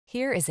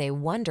Here is a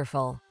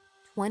wonderful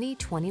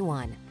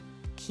 2021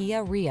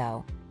 Kia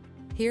Rio.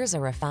 Here's a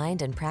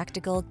refined and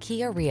practical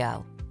Kia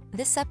Rio.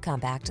 This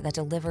subcompact that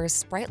delivers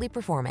sprightly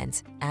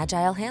performance,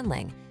 agile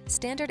handling,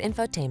 standard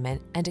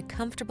infotainment, and a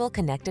comfortable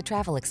connected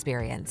travel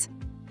experience.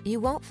 You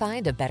won't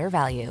find a better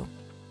value.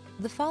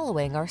 The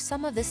following are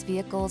some of this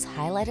vehicle's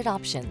highlighted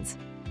options: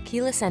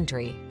 keyless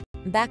entry,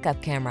 backup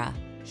camera,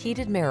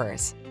 heated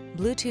mirrors,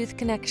 Bluetooth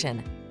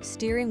connection,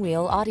 steering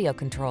wheel audio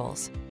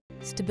controls,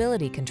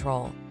 stability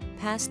control,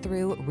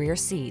 pass-through rear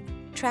seat,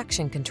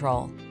 traction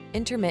control,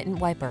 intermittent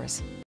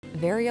wipers,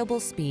 variable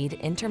speed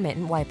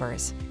intermittent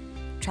wipers.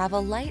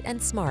 Travel light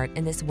and smart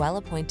in this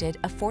well-appointed,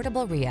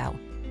 affordable Rio.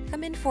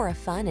 Come in for a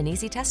fun and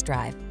easy test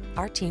drive.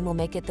 Our team will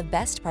make it the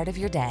best part of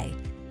your day.